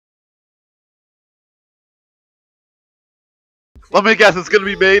Let me guess, it's gonna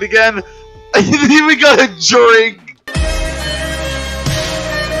be made again? I didn't even got a drink!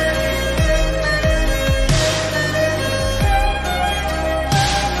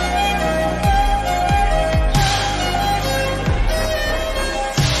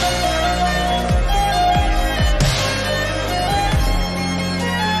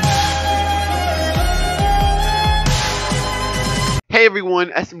 Hey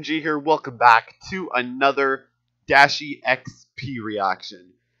everyone, SMG here, welcome back to another Dashie XP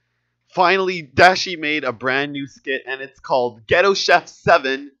reaction. Finally, Dashie made a brand new skit and it's called Ghetto Chef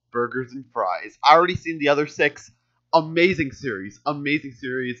 7 Burgers and Fries. I already seen the other 6. Amazing series,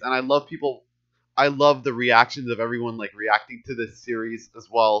 and I love the reactions of everyone like reacting to this series as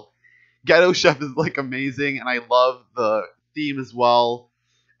well. Ghetto Chef is like amazing and I love the theme as well.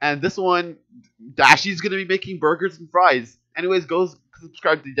 And this one, Dashie's gonna be making burgers and fries. Anyways, go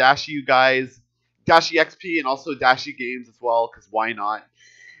subscribe to Dashie, you guys. Dashie XP and also Dashie Games as well, because why not?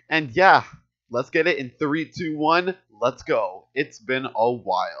 And yeah, let's get it in 3, 2, 1. Let's go. It's been a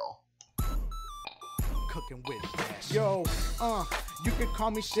while. Cooking with Dashie. Yo, you can call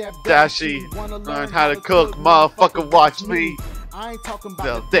me Chef Dashie. Learn how to cook, motherfucker, watch me. I ain't talking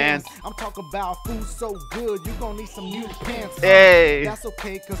about the dance. I'm talking about food so good, you gon' need some new pants. Hey. That's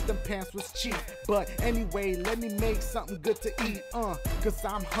okay, cause them pants was cheap. But anyway, let me make something good to eat. Cause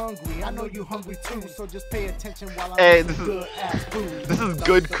I'm hungry. I know you hungry too. So just pay attention while I eat good ass food. This is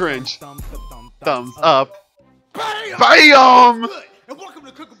good cringe. Thumbs up. Bam! Bam! And welcome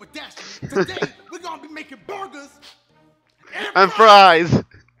to Cooking with Dashie. Today we're gonna be making burgers and fries. This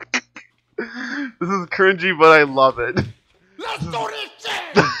is cringy, but I love it. Let's do this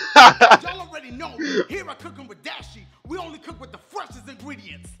shit! Y'all already know, here at Cooking with Dashie, we only cook with the freshest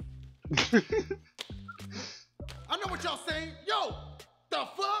ingredients. I know what y'all saying. Yo, the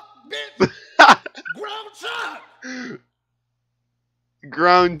fuck, bitch? Ground chuck!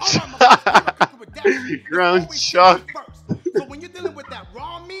 Ground chuck. Ground chuck. So when you're dealing with that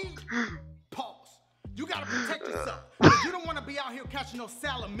raw meat, pause. You gotta protect yourself. Because you don't want to be out here catching no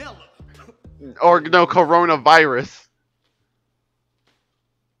salmonella. Or no coronavirus.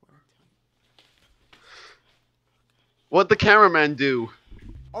 What'd the cameraman do?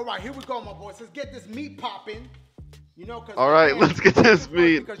 Alright, here we go, my boys. Let's get this meat popping. You know, cause alright, let's get this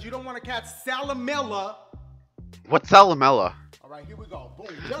meat. Because you don't want to catch salmonella. What's salmonella? Alright, here we go. Boom.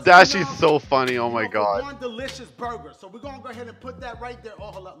 Dashie's so funny, oh my god. One delicious burger. So we're gonna go ahead and put that right there.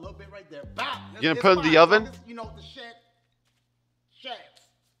 Oh, hold up, a little bit right there. Bop. You gonna put it in the oven? You know, the shafts.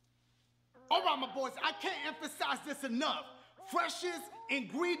 Alright, my boys, I can't emphasize this enough. Freshest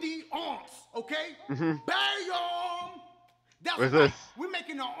ingredients, okay? Bam! That's Where's right. this? We're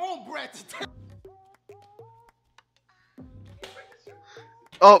making our own bread today.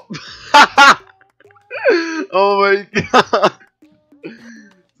 Oh. Oh my god.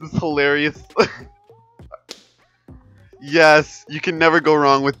 This is hilarious. Yes, you can never go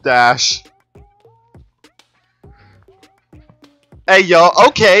wrong with Dash. Hey yo,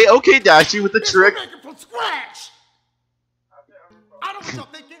 okay, Dashie with the trick. We're making from scratch. I don't know what y'all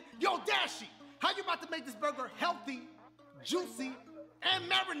thinking. Yo, Dashie, how you about to make this burger healthy, juicy, and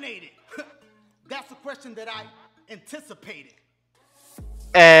marinated? That's the question that I anticipated.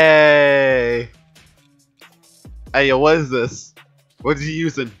 Hey. Hey, yo, what is this? What is he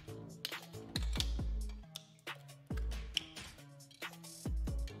using?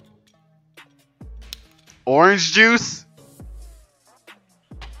 Orange juice?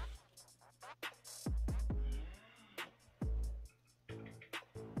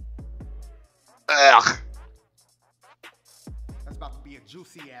 Ugh. That's about to be a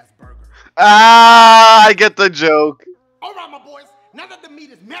juicy ass burger. Ah, I get the joke. All right, my boys. Now that the meat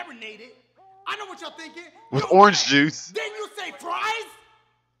is marinated, I know what y'all thinking. With orange juice. Then you say fries,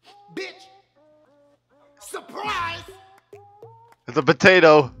 bitch. Surprise. It's a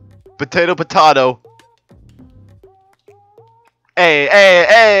potato. Potato.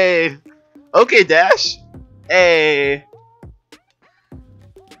 Hey. Okay, Dash. Hey.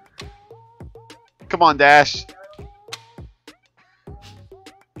 Come on, Dash.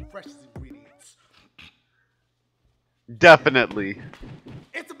 Freshest ingredients. Definitely.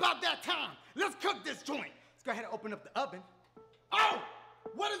 It's about that time. Let's cook this joint. Let's go ahead and open up the oven. Oh,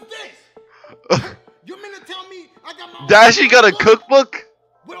 what is this? You mean to tell me I got my own Dashie got a cookbook?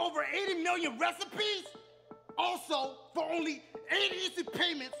 With over 80 million recipes? Also, for only 8 easy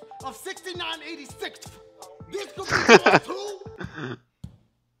payments of $69.86. This could be yours too?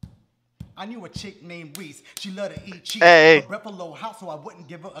 I knew a chick named Reese. She loved to eat cheese. Hey. Her breath a low house, so I wouldn't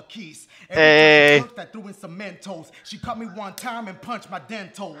give her a keys. Hey. Every time she cooked, I threw in some Mentos. She caught me one time and punched my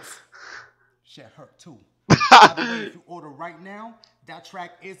dentos. Shit hurt too. By the way, if you order right now, that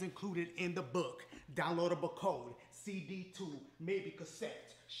track is included in the book. Downloadable code, CD2, maybe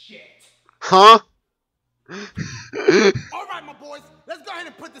cassette. Shit. Huh? All right, my boys, let's go ahead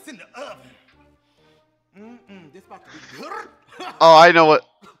and put this in the oven. This about to be good. Oh, I know what.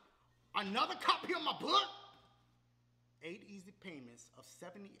 Another copy of my book. 8 easy payments of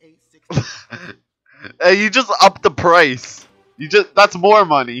 $78.60. Hey, you just upped the price. That's more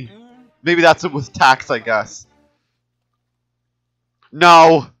money. Maybe that's it with tax, I guess.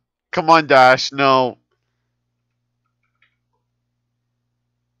 No. Come on, Dash. No.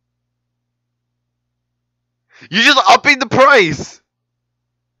 You're just upping the price.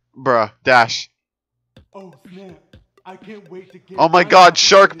 Bruh, Dash. Oh, snap. I can't wait to get Oh my god,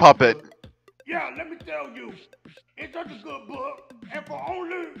 Shark Puppet. Yeah, let me tell you, it's such a good book, and for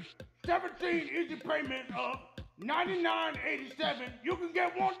only 17 easy payments of $99.87, you can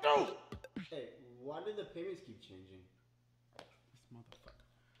get one too. Hey, why did the payments keep changing? This motherfucker.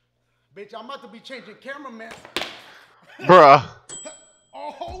 Bitch, I'm about to be changing cameramen. Bruh.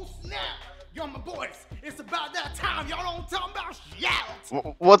 Oh, snap. Yo, my boys, it's about that time. Y'all don't talk about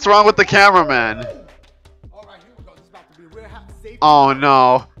shout. What's wrong with the cameraman? All right, here we go. This is about to be real hot. Safe. Oh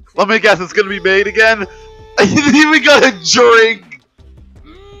no. Let me guess, it's gonna be made again? We got a drink.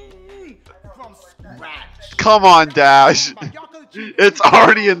 From scratch. Come on, Dash. It's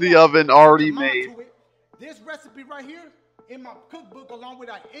already in the oven, already made. This recipe right here in my cookbook, along with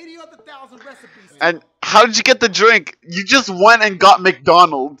like 80 other thousand recipes. And how did you get the drink? You just went and got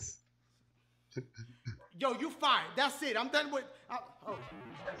McDonald's. Yo, you fired. That's it. I'm done with. Oh.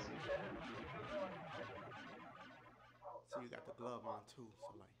 So you got the glove on too. So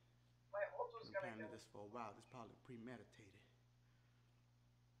like, I've been planning this for a while. This probably premeditated.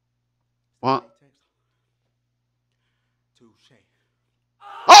 What? Touche.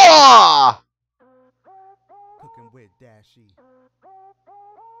 Ah! Cooking with Dashie.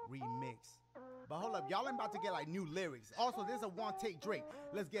 Remix. But hold up, y'all ain't about to get like new lyrics. Also, there's a one-take Drake.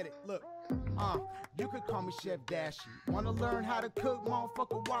 Let's get it. Look. You could call me Chef Dashie. Wanna learn how to cook,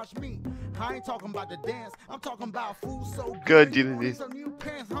 motherfucker, watch me. I ain't talking about the dance. I'm talking about food so Good, you you need some new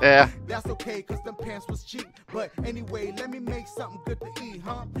pants, huh? Yeah. That's okay, cause them pants was cheap. But anyway, let me make something good to eat,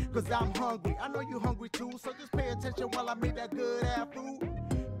 huh? Cause I'm hungry. I know you hungry too. So just pay attention while I make that good ass food.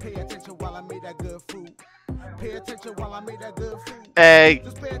 Pay attention while I make that good food. Pay attention while I make that good food. Hey.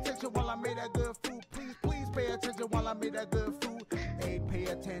 Just pay attention while I make that good food. Please, please pay attention while I make that good food. Hey, pay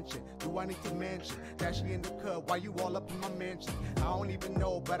attention. Do I need to mention Dashie in the cut? Why you all up in my mention? I don't even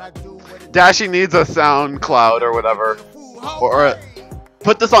know, but I do what it Dashie needs a SoundCloud or whatever. Or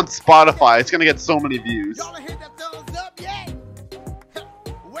put this on Spotify. It's gonna get so many views. Y'all hit that thumbs up, yeah?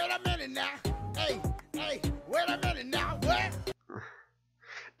 Wait a minute now. Hey, wait a minute now. What?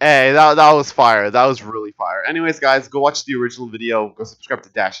 Hey, that was fire. That was really fire. Anyways, guys, go watch the original video. Go subscribe to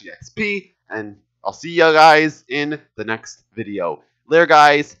Dashie XP. And I'll see you guys in the next video. Later,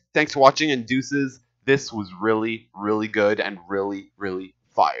 guys. Thanks for watching, and deuces. This was really, really good and really, really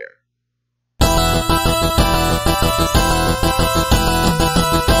fire.